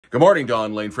Good morning,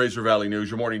 Don Lane, Fraser Valley News,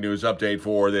 your morning news update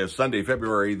for this Sunday,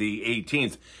 February the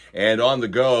 18th. And on the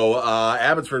go,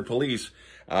 Abbotsford Police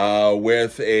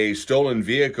with a stolen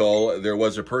vehicle. There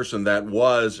was a person that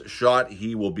was shot.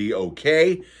 He will be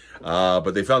okay.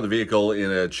 But they found the vehicle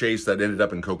in a chase that ended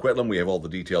up in Coquitlam. We have all the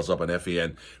details up on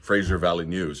FVN, Fraser Valley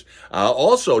News.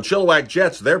 Also, Chilliwack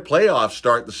Jets, their playoffs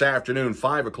start this afternoon,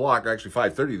 5 o'clock, or actually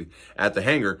 5:30 at the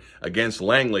hangar against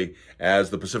Langley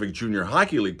as the Pacific Junior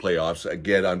Hockey League playoffs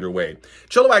get underway.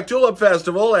 Chilliwack Tulip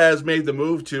Festival has made the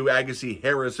move to Agassiz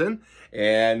Harrison.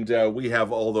 And we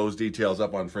have all those details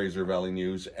up on Fraser Valley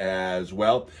News as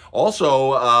well.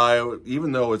 Also,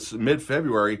 even though it's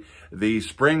mid-February, the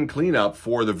spring cleanup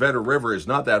for the Vedder River is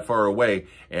not that far away,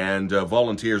 and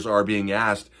volunteers are being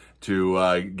asked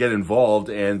to get involved,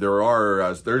 and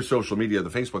there's social media. The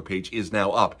Facebook page is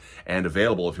now up and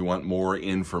available if you want more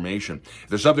information. If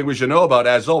there's something we should know about,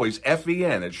 as always,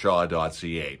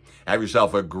 FVN@shaw.ca. Have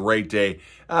yourself a great day.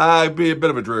 Be a bit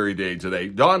of a dreary day today.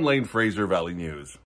 Don Lane, Fraser Valley News.